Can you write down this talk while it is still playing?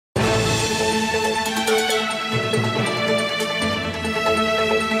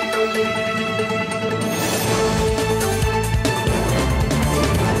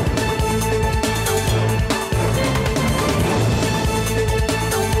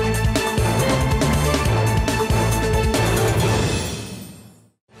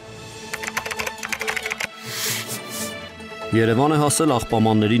Երևան է հասել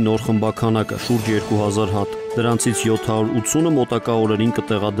աղբամանների նոր խմբաքանակը շուրջ 2000 հատ, դրանցից 780-ը մոտակա օրերին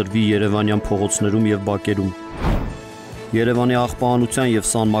կտեղադրվի երևանյան փողոցներում եւ բակերում։ Երևանի աղբահանության եւ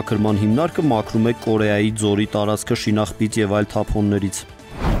սանմաքրման հիմնարկը մաքրում է Կորեայի ձորի տարածքը շինաղբից եւ այլ թափոններից։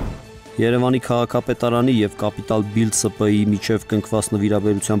 Երևանի քաղաքապետարանի եւ Կապիտալ Բիլդ ՍՊ-ի միջև կնքված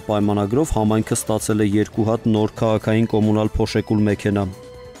նվիրաբերության պայմանագրով համայնքը ստացել է 2 հատ նոր քաղաքային կոմունալ փոշեկուլ մեքենա։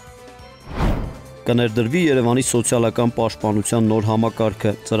 Կներդրվի Երևանի սոցիալական պաշտպանության նոր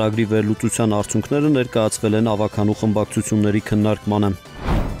համակարգը, ծրագրի վերլուծության արդյունքները ներկայացվել են ավականու խմբակցությունների քննարկմանը։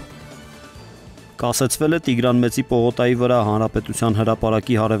 Կասեցվել է Տիգրան Մեծի պողոտայի վրա Հանրապետության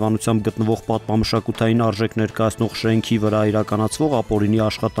հրապարակի հարևանությամբ գտնվող պատմամշակութային արժեք ներկայացնող շենքի վրա իրականացվող ապօրինի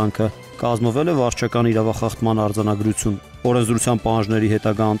աշխատանքը, կազմվել է վարչական իրավախախտման արձանագրություն։ Օրենսդրության պահանջների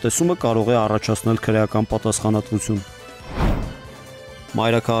հետագա անտեսումը կարող է առաջացնել քրեական պատասխանատվություն։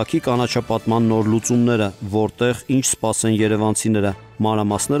 Մայրաքաղաքի կանաչապատման նոր լուծումները, որտեղ ինչ սպասեն երևանցիները,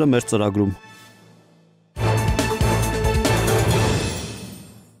 մանրամասները մեր ծրագրում։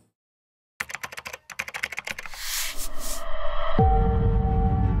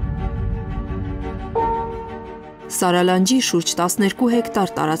 Սարալանջի շուրջ 12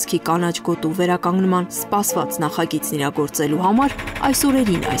 հեկտար տարածքի կանաչ գոտու վերականգնման սպասված նախագիծն իրագործելու համար այս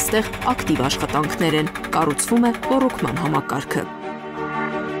օրերին այստեղ ակտիվ աշխատանքներ են, կառուցվում է ոռոգման համակարգը։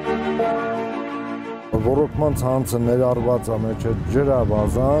 Ոռոգման ցանցը ներառված է մեջ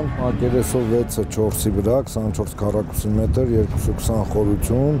ջրաբազան, ակերեսով 6-ը 4-ի վրա, 24 քառակուսի մետր, 220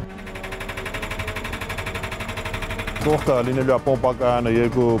 խորություն։ Կողքը լինելու է պոմպակայանը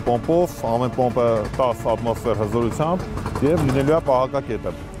 2 պոմպով, ամեն պոմպը 10 ատմոսֆեր հզորությամբ եւ լինելու է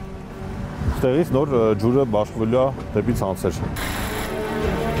պահակակետը։ Ստեղից նոր ջուրը բաշխվելու է դեպի ցանցեր։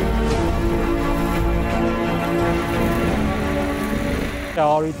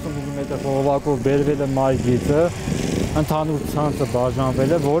 150 մմ խողովակով բերվել է մայրգիծը, ընդհանուր ցանցը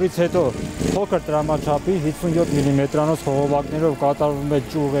բաժանվել է, որից հետո փոքր տրամաչափի 57 մմ-անոց խողովակներով կատարվում է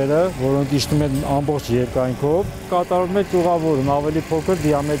ճյուղերը, որոնք իջնում են ամբողջ երկայնքով, կատարվում է ճյուղավորում ավելի փոքր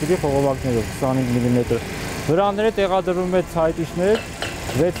դիամետրի խողովակներով 25 մմ։ Վրանները տեղադրվում է ցայտիչներ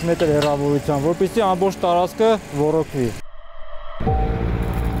 6 մետր հեռավորությամբ, որպեսզի ամբողջ տարածքը ոռոգվի։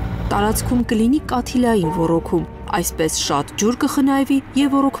 Տարածքում կլինի կաթիլային ոռոգում, այսպես շատ ջուր կխնայվի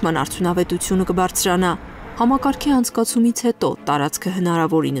եւ ոռոգման արդյունավետությունը կբարձրանա։ Համակարգի անցկացումից հետո տարածքը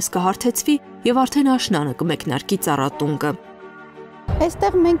հնարավորինս կհարթեցվի եւ արդեն աշնանը կմեկնարկի ծառատունկը։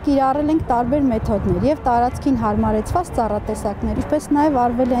 Այստեղ մենք կիրառել ենք տարբեր մեթոդներ եւ տարածքին հարմարեցված ծառատեսակներ, ինչպես նաեւ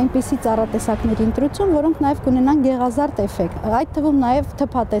արվել է այնպիսի ծառատեսակների ընտրություն, որոնք նաեւ կունենան գեղազարդ էֆեկտ։ Այդ թվում նաեւ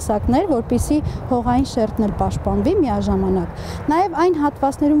թփատեսակներ, որպեսզի հողային շերտն էլ պաշտպանվի միաժամանակ։ Նաեւ այն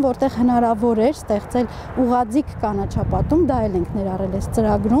հատվածներում, որտեղ հնարավոր էր ստեղծել ուղղաձիգ կանաչապատում, դա էլ ենք ներառել այս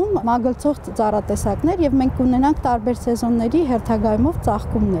ծրագրում, մագլցող ծառատեսակներ եւ մենք կունենանք տարբեր սեզոնների հերթագայումով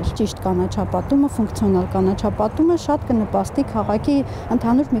ծաղկումներ։ Ճիշտ կանաչապատումը, ֆունկցիոնալ կանաչապատումը շատ կնպաստի քաղաքի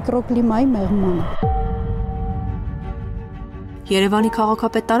ընդհանուր միկրոկլիմայի մեղմանը։ Երևանի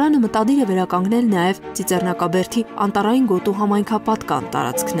քաղաքապետարանը մտադիր է վերականգնել նաև Ծիծեռնակաբերդի անտառային գոտու համայնքապատկան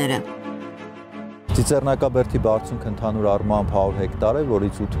տարածքները։ Ծիծեռնակաբերդի բարձունքը ընդհանուր առմամբ 100 հեկտար է,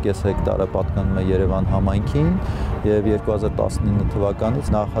 որից 8.5 հեկտարը պատկանում է Երևան համայնքին եւ 2019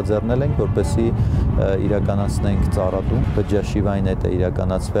 թվականից նախաձեռնել ենք, որպեսզի իրականացնենք ծառատունկ, բջջաշիվային հետ է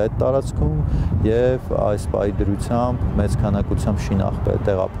իրականացվի այդ տարածքում եւ այս պահի դրությամբ մեծ քանակությամբ շինաղբ է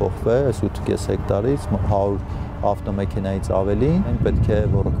տեղափոխվել այս 8.5 հեկտարից 100 ավտոմեքենայից ավելի։ Մենք պետք է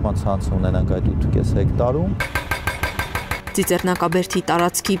ոռոգման ցանց ունենանք այդ 8.5 հեկտարում։ Ծիծեռնակաբերդի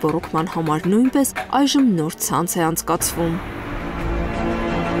տարածքի ոռոգման համար նույնպես այժմ նոր ցանց է անցկացվում։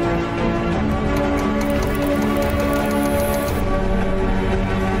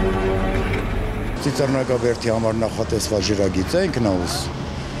 Ծիծեռնակաբերդի համար նախատեսված ջրագիծ է ինքնահուս,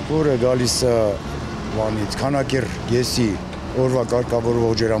 որը գալիս է Վանից, Քանակիր եսի օրվա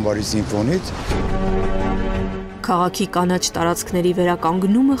կարգավորվող ջրամբարի սիմֆոնից։ Քաղաքի կանաչ տարածքների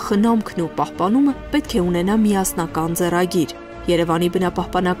վերականգնումը, խնամքն ու պահպանումը պետք է ունենա միասնական ձեռագիր։ Երևանի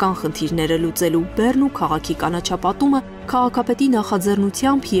բնապահպանական խնդիրները լուծելու բեռն ու քաղաքի կանաչապատումը քաղաքապետի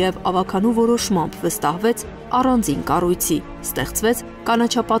նախաձեռնությամբ եւ ավականու որոշմամբ վստահվեց առանձին կառույցի, ստեղծվեց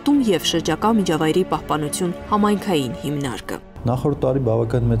կանաչապատում եւ շրջակա միջավայրի պահպանություն համայնքային հիմնարկը։ Նախորդ տարի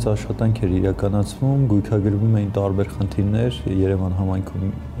բավական մեծ աշխատանք էր իրականացվում, գույքագրվում էին տարբեր խնդիրներ Երևան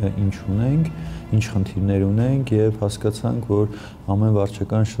համայնքում ինչ ունենք, ինչ խնդիրներ ունենք եւ հասկացանք, որ ամեն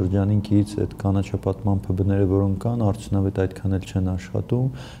վարչական շրջանին կից այդ կանաչապատման ՓԲ-ները, որոնք կան, արդյունավետ այդքան էլ չեն աշխատում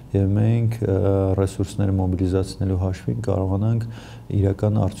եւ մենք ռեսուրսները մոբիլիզացնելու հաշվին կարողանանք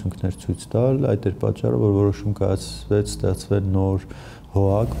իրական արդյունքներ ցույց տալ։ Այդ էր պատճառը, որ որոշում կայացվեց ստեղծվել նոր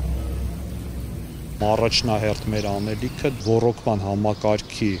ՀՕԱԿ։ Առաջնահերթ մեր անելիքը ռոռոկման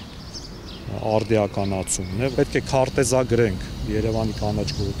համակարգի արդիականացումն է։ Պետք է քարտեզագրենք Երևանի կանաչ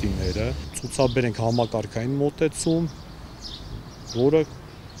գոտիները, ցուցաբերենք համակարգային մոտեցում, որը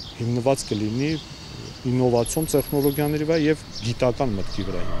հիմնված կլինի ինովացիոն տեխնոլոգիաների վրա եւ գիտական մտքի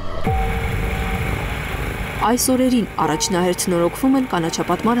վրա հիմնված։ Այս օրերին առաջնահերթ նորոգվում են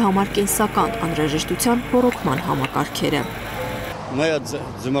կանաչապատման համար կենսական անհրաժեշտության ռոռոկման համակարգերը։ Նայած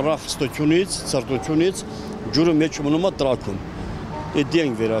ձմռան խստությունից, ցրտությունից ջուրը մեջ մնում է տրաքում։ Դա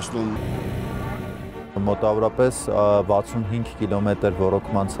ենք վերացնում։ Մոտավորապես 65 կիլոմետր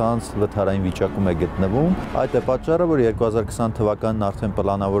ռոռոկման ցանց վթարային վիճակում է գտնվում։ Այդ է պատճառը, որ 2020 թվականին արդեն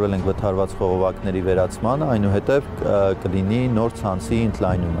պլանավորել ենք վթարված խողովակների վերացմանը, այնուհետև կլինի նոր ցանցի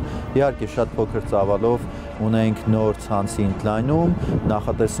ընդլայնումը։ Իհարկե շատ փոքր ծավալով ունենք նոր ցանցի ընդլայնում,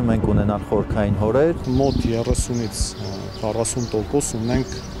 նախատեսում ենք ունենալ խորքային հորեր։ Մոտ 30-ից 40%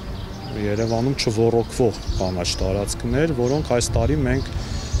 ունենք Երևանում չոռոկվող կանաչ տարածքներ, որոնք այս տարի մենք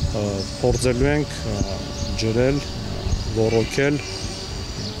փորձելու ենք ջրել, ոռոգել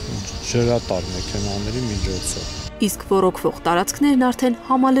ջրատար մեքենաների միջոցով։ Իսկ ոռոգվող տարածքներն արդեն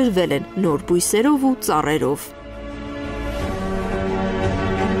համալրվել են նոր բույսերով ու ծառերով։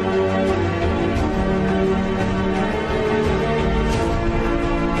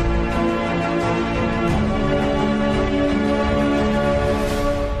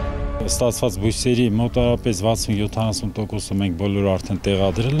 Ստացված բույսերի մոտավորապես 60-70%-ը մենք բոլորը արդեն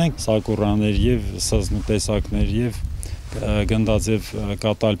տեղադրել ենք, սակուրաներ եւ սզնու տեսակներ եւ գնդաձև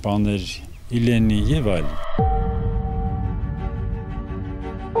կատալպաներ, իլենի եւ այլն։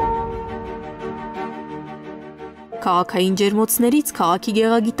 Քաղաքային ջերմոցներից քաղաքի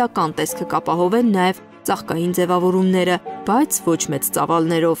գեղագիտական տեսքը կապահովեն նաև ծաղկային ձևավորումները, բայց ոչ մեծ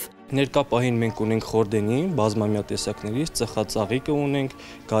ծավալներով։ Ներկա պահին մենք ունենք խորդենի, բազմամյա տեսակներից, ծխածաղիկը ունենք,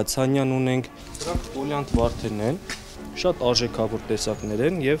 գացանյան ունենք, սրանք օլյանտ վարդերն են, շատ արժեքավոր տեսակներ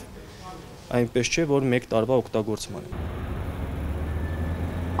են եւ այնպես չէ, որ 1 տարվա օգտագործման են։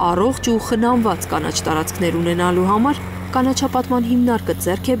 Առողջ ու խնամված կանաչ տարածքներ ունենալու համար կանաչապատման հիմնարկը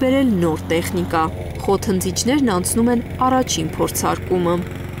ձեռք է բերել նոր տեխնիկա։ Խոթընձիչներն անցնում են առաջին փորձարկումը։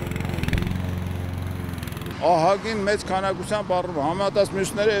 Ահագին մեծ քանակությամբ առնում, համեմատած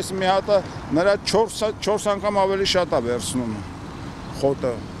մյուսները, ես մի հատը նրա 4 անգամ ավելի շատ է վերցնում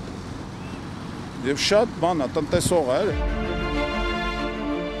խոտը։ Եվ շատ բան է, տնտեսող է։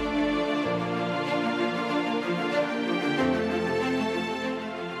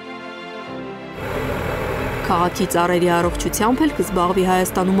 Քաղաքի ծառերի առողջությամբ էլ կզբաղվի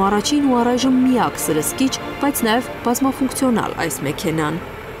Հայաստանում առաջին ու առայժմ միակ սրսկիչ, բայց նաև բազմաֆունկցիոնալ այս մեքենան։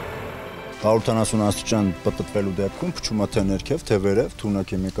 170 աստիճան պտտվելու դեպքում փչում է թե ներքև, թե վերև,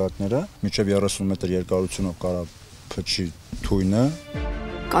 թունաքեմիկատները, մինչև 30 մետր երկարությունով կարա փչի թույնը։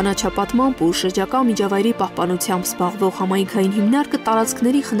 Կանաչապատմամբ ու շրջակա միջավայրի պահպանությամբ զբաղվող համայնքային հիմնարկը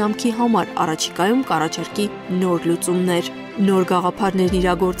տարածքների խնամքի համար առաջիկայում կառաջարկի նոր լուծումներ։ Նոր գաղափարներ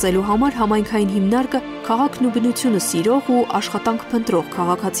իրագործելու համար համայնքային հիմնարկը քաղաքն ու բնությունը սիրող ու աշխատանք փնտրող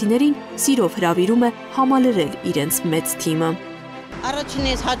քաղաքացիներին սիրով հրավիրում է համալրել իրենց մեծ թիմը։ Առաջին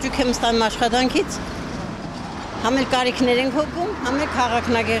ես հաճույք եմ ստանում աշխատանքից, համ էլ կարիքներ ենք հոգում, համ էլ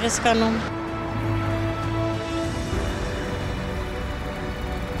քաղաքն է գեղեցկանում։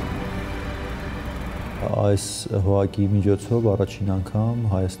 Այս հողակի միջոցով առաջին անգամ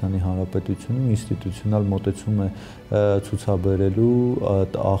Հայաստանի Հանրապետությունում ինստիտուցիոնալ մոտեցում է ցուցաբերելու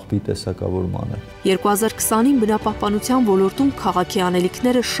աղբի տեսակավորմանը։ 2020-ին բնապահպանության ոլորտում քաղաքի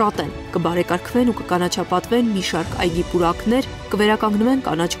անելիքները շատ են, կբարեկարգվեն ու կկանաչապատվեն մի շարք այգի պուրակներ, կվերականգնվեն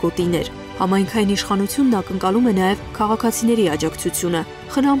կանաչ գոտիներ։ Համայնքային իշխանությունն ակնկալում է նաև քաղաքացիների աջակցությունը,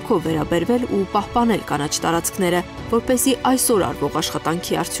 խնամքով վերաբերվել ու պահպանել կանաչ տարածքները, որպեսզի այսօր արվող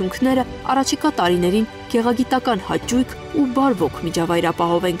աշխատանքի արդյունքները առաջիկա տարիներին գեղագիտական հաճույք ու բարվոք միջավայր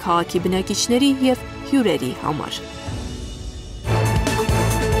ապահովեն քաղաքի բնակիչների եւ հյուրերի համար։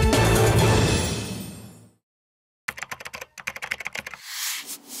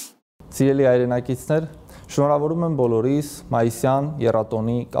 Սիրելի հայրենակիցներ, շնորհավորում եմ բոլորիս մայիսյան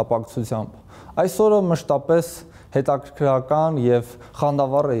եռատոնի կապակցությամբ։ Այսօրը մշտապես հետաքրքրական եւ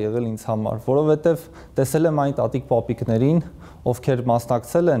խանդավառ է եղել ինձ համար, որովհետեւ տեսել եմ այն տատիկ պապիկներին, ովքեր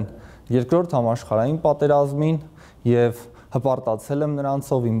մասնակցել են երկրորդ համաշխարհային պատերազմին եւ հպարտացել եմ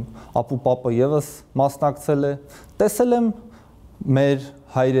նրանցով, իմ ապուպապը եւս մասնակցել է։ Տեսել եմ մեր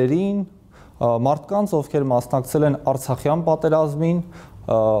հայրերին, մարդկանց, ովքեր մասնակցել են Արցախյան պատերազմին,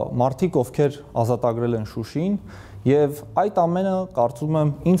 մարդիկ, ովքեր ազատագրել են Շուշին, եւ այդ ամենը կարծում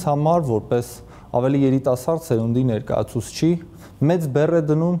եմ ինձ համար որպես ավելի երիտասարդ սերունդի ներկայացուցչի մեծ բեռ է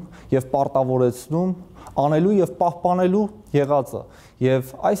դնում եւ պարտավորեցնում անելու եւ պահպանելու եղածը։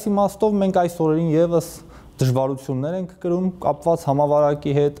 Եվ այս իմաստով մենք այս օրերին եւս դժվարություններ ենք կրում կապված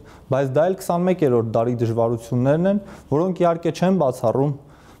համավարակի հետ, բայց դա էլ 21-րդ դարի դժվարություններն են, որոնք իհարկե չեն բացառում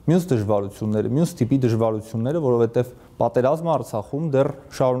մյուս դժվարությունները, մյուս տիպի դժվարությունները, որովհետև պատերազմը Արցախում դեռ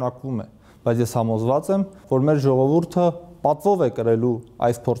շարունակվում է, բայց ես համոզված եմ, որ մեր ժողովուրդը պատվով է կրելու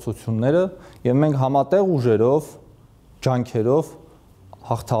այս փորձությունները եւ մենք համատեղ ուժերով, ջանքերով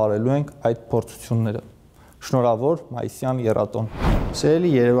հաղթահարելու ենք այդ փորձությունները։ Շնորհավոր մայիսյան եռատոն։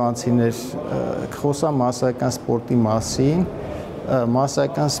 Սիրելի երևանցիներ, խոսամ մասսայական սպորտի մասին։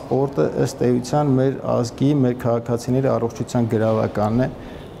 Մասսայական սպորտը ըստ էության մեր ազգի, մեր քաղաքացիների առողջության գրավականն է։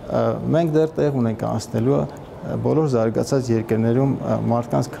 Մենք դեռ տեղ ունենք անցնելու բոլոր զարգացած երկրներում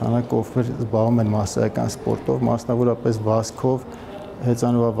մարդկանց քանակը ովքեր զբաղվում են մասսայական սպորտով, մասնավորապես վազքով,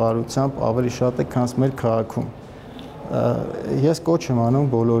 հեծանվավարությամբ ավելի շատ է, քան մեր քաղաքում։ Ես կոչ եմ անում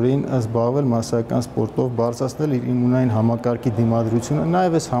բոլորին զբաղվել մասսայական սպորտով, բարձրացնել իր իմունային համակարգի դիմադրությունը,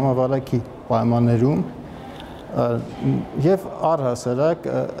 նաև այս համավարակի պայմաններում եւ առհասարակ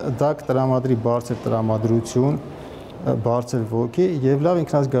դա կտրամադրի բարձր տրամադրություն, բարձր ոգի եւ լավ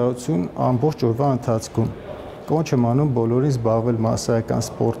ինքնազգացություն ամբողջ օրվա ընթացքում։ Կոչ եմ անում բոլորին զբաղվել մասսայական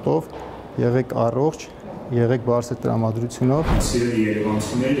սպորտով, եղեք առողջ, եղեք բարձր տրամադրությունով։ Սիրելի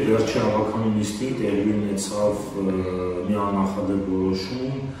երևանցիներ, վերջի հավաքանի նիստին տեղի ունեցավ մի աննախադեպ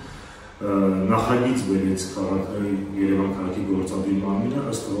որոշում, նախագիծ բերեց Երևան քաղաքի գործադիր մարմինը,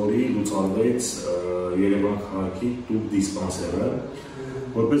 ըստ որի լուծարվեց Երևան քաղաքի տուփ դիսպանսերը,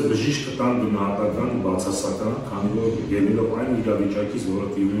 որպես բժիշկ տան գնահատական բացասական, քանի որ ելնելով այն իրավիճակից,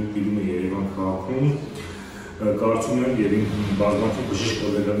 որը տիրում է Երևան քաղաքում, կարծում եմ եւ բազմաթիվ բժիշկ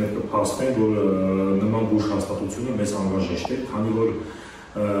գոլեգաներ կփաստեն, որ նման բուժ հաստատությունը մեզ անհրաժեշտ է, քանի որ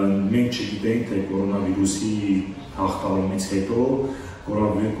մենք չգիտենք, թե կորոնավիրուսի հաղթահարումից հետո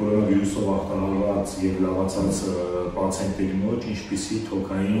կորոնավիրուսով հաղթահարված եւ լավացած պացիենտների մոտ ինչպիսի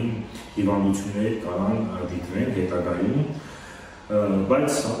թոքային հիվանդություններ կարան դիտվեն հետագայում,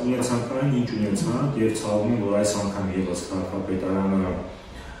 բայց ունեցանք այն, ինչ ունեցանք եւ ցավում եմ, որ այս անգամ եւս քաղաքապետարանը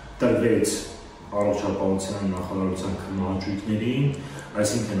տրվեց առողջապահության նախարարության քննադատություններին,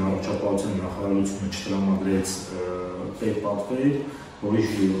 այսինքն առողջապահության նախարարությունը չտրամադրեց պետպատվեր, որի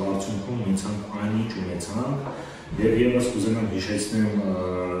արդյունքում ունեցանք այն, ինչ ունեցանք, եւ եւս կուզենամ հիշեցնեմ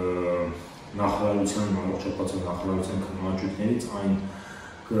նախարարության առողջապահության նախարարության քննադատություններից այն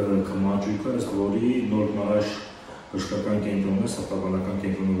քննադատությունը, ըստ որի նոր մարաշ բժշկական կենտրոնը, սահմանական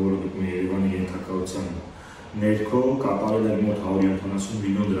կենտրոնը, որը գտնվում է Երևանի ենթակայության ներքո կատարել էր մոտ 170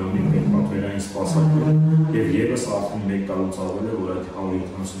 միլիոն դրամի պետպատվերային սպասարկում եւ եւս արդեն 1 տարուց ավել է, որ այդ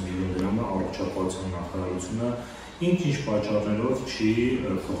 170 միլիոն դրամը առողջապահության նախարարությունը ինչ-ինչ պատճառներով չի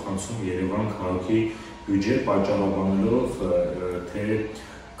փոխանցում Երևան քաղաքի բյուջե, պատճառաբանելով թե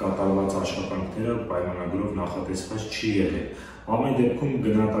կատարված աշխատանքները պայմանագրով նախատեսված չի եղել։ Ամեն դեպքում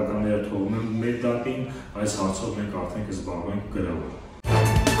գնահատականները թողում են մեր դատին, այս հարցով մենք արդեն կզբաղվենք գրավոր։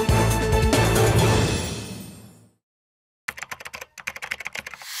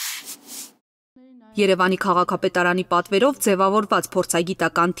 Երևանի քաղաքապետարանի պատվերով ձևավորված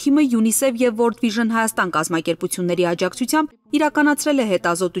փորձագիտական թիմը UNICEF եւ World Vision Հայաստան կազմակերպությունների աջակցությամբ իրականացրել է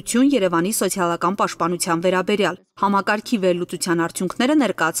հետազոտություն Երևանի սոցիալական պաշտպանության վերաբերյալ։ Համակարգի վերլուծության արդյունքները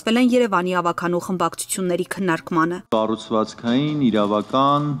ներկայացվել են Երևանի ավականու խմբակցությունների քննարկմանը։ Կառուցվածքային,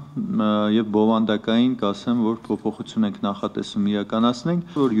 իրավական եւ բովանդակային կասեմ, որ փոփոխություն ենք նախատեսում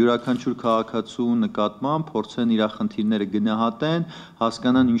իրականացնենք, որ յուրաքանչյուր քաղաքացու նկատմամբ փորձեն իր խնդիրները գնահատեն,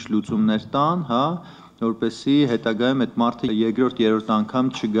 հասկանան ինչ լուծումներ տան, հա, որպեսզի հետագայում այդ մարդը երկրորդ, երրորդ անգամ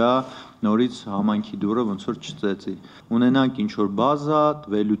չգա նորից համայնքի դուռը ոնց որ չծեծի։ Ունենանք ինչ որ բազա,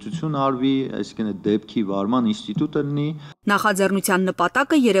 վերլուծություն արվի, այսինքն դեպքի վարման ինստիտուտը լինի։ Նախաձեռնության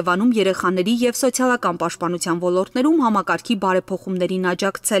նպատակը Երևանում երեխաների եւ սոցիալական պաշտպանության ոլորտներում համակարգի բարեփոխումներին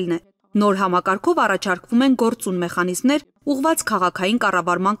աջակցելն է։ Նոր համակարգով առաջարկվում են գործուն մեխանիզմներ, ուղղված քաղաքային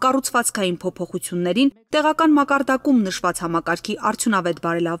կառավարման կառուցվածքային փոփոխություններին, տեղական մակարդակում նշված համակարգի արդյունավետ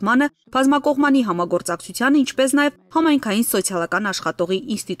բարելավմանը, բազմակողմանի համագործակցությանը, ինչպես նաև համայնքային սոցիալական աշխատողի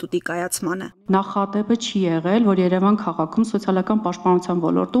ինստիտուտի կայացմանը։ Նախադեպը չի եղել, որ Երևան քաղաքում սոցիալական պաշտպանության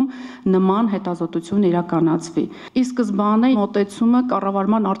ոլորտում նման հետազոտություն իրականացվի։ Ի սկզբանե մոտեցումը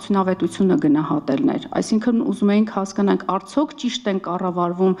կառավարման արդյունավետությունը գնահատելն էր, այսինքն ուզում էինք հասկանանք, արդյոք ճիշտ են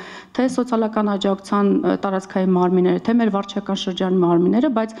կառավարվում թե սոցիալական աջակցության տարածքային մարմինները, թե մեր մեր վարչական շրջանի մարմինները,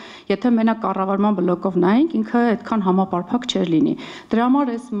 բայց եթե մենակ կառավարման բլոկով նայենք, ինքը այդքան համապարփակ չէր լինի։ Դրա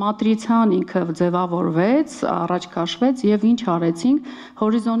համար այս մատրիցան ինքը ձևավորվեց, առաջ քաշվեց եւ ինչ արեցինք,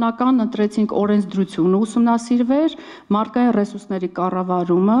 հորիզոնական ընտրեցինք օրենսդրություն ուսումնասիրվեր, մարդկային ռեսուրսների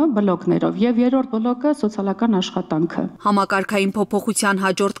կառավարումը բլոկներով եւ երրորդ բլոկը սոցիալական աշխատանքը։ Համակարգային փոփոխության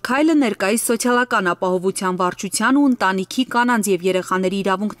հաջորդ քայլը ներկայիս սոցիալական ապահովության վարչության ու ընտանիքի կանանց եւ երեխաների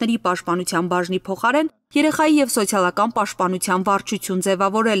իրավունքների պաշտպանության բաժնի փոխարեն երեխայի եւ սոցիալական պաշտպանության վարչություն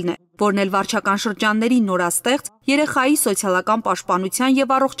ձևավորելն է, որն էլ վարչական շրջանների նորաստեղծ երեխայի սոցիալական պաշտպանության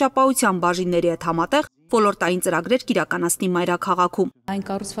եւ առողջապահության բաժինների հետ համատեղ ոլորտային ծրագրեր կիրականացնի մայրաքաղաքում։ Այն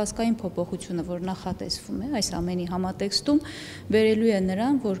կառուցվածքային փոփոխությունը, որ նախատեսվում է այս ամենի համատեքստում, վերելու է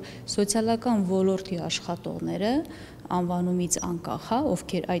նրան, որ սոցիալական ոլորտի աշխատողները անվանումից անկախ,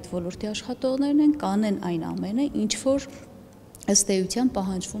 ովքեր այդ ոլորտի աշխատողներն են, կանեն այն ամենը, ինչ որ ըստ էության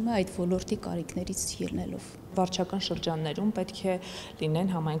պահանջվում է այդ ոլորտի կարիքներից ելնելով։ Վարչական շրջաններում պետք է լինեն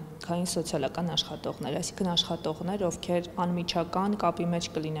համայնքային սոցիալական աշխատողներ, այսինքն աշխատողներ, ովքեր անմիջական կապի մեջ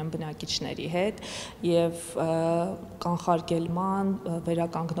կլինեն բնակիչների հետ եւ կանխարգելման,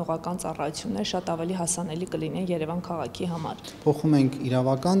 վերականգնողական ծառայություններ շատ ավելի հասանելի կլինեն Երևան քաղաքի համար։ Փոխում ենք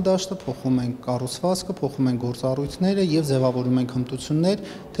իրավական դաշտը, փոխում ենք կառուցվածքը, փոխում ենք գործառույթները եւ ձևավորում ենք հմտություններ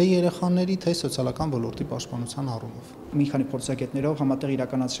թե երեխաների, թե սոցիալական ոլորտի պաշտպանության առումով։ Մի քանի փորձագետներով համատեղ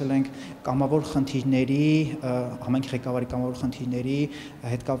իրականացրել ենք կամավոր խնդիրների, համայնքի ղեկավարի կամավոր խնդիրների,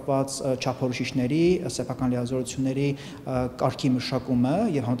 հետ կապված չափորոշիչների, սեփական լիազորությունների կարգի մշակումը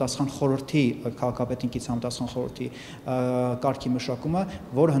եւ համապատասխան խորհրդի քաղաքապետինքից համապատասխան խորհրդի կարգի մշակումը,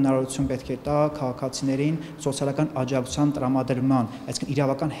 որ հնարավորություն պետք է տա քաղաքացիներին սոցիալական աջակցության տրամադրման, այսինքն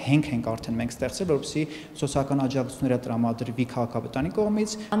իրավական հենք ենք արդեն մենք ստեղծել, որպեսզի սոցիալական աջակցությունները տրամադրվի քաղաքապետարանի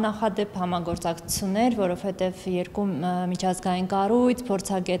կողմից։ Աննախադեպ համագործակցություններ, որովհետեւ երկու միջազգային կառույց,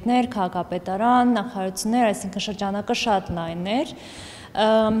 փորձագետներ, քաղաքապետարան, նախարարություններ, այսինքն շրջանակը շատ լայն էր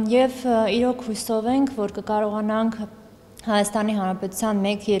եւ իրոք հույսով ենք, որ կկարողանանք Հայաստանի Հանրապետության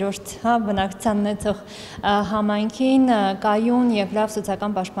 1/3 բնակչության ունեցող համայնքին կայուն եւ լավ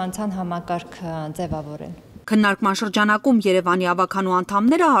սոցիալական պաշտպանության համակարգ ձևավորել։ Քննարկման շրջանակում Երևանի ավականու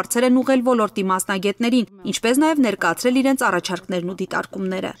անդամները հարցեր են ուղղել ոլորտի մասնագետներին, ինչպես նաև ներկայացրել իրենց առաջարկներն ու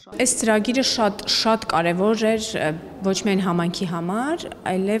դիտարկումները։ Այս ծրագիրը շատ կարևոր էր ոչ միայն համայնքի համար,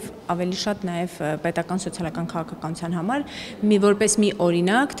 այլև ավելի շատ նաև պետական սոցիալական քաղաքականության համար, որպես մի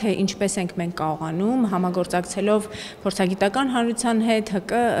օրինակ, թե ինչպես ենք մենք կարողանում համագործակցելով փորձագիտական հանրության հետ,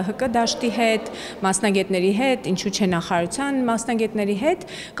 ՀԿ դաշտի հետ, մասնագետների հետ, ինչու՞ չէ նախարարության մասնագետների հետ,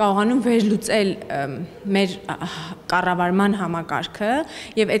 կարողանում վերլուծել մեր կառավարման համակարգը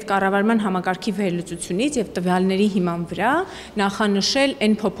եւ այդ կառավարման համակարգի վերլուծությունից եւ տվյալների հիման վրա նախանշել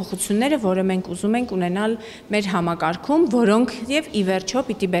այն փոփոխությունները, որը մենք ուզում ենք ունենալ մեր համակարգում, որոնք եւ ի վերջո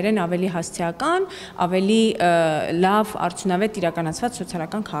պիտի բերեն ավելի հասցեական, ավելի լավ արդյունավետ իրականացված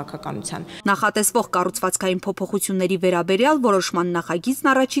սոցիալական քաղաքականության։ Նախատեսվող կառուցվածքային փոփոխությունների վերաբերյալ որոշման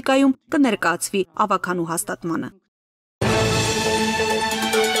նախագիծն առաջիկայում կներկայացվի ավականու հաստատմանը։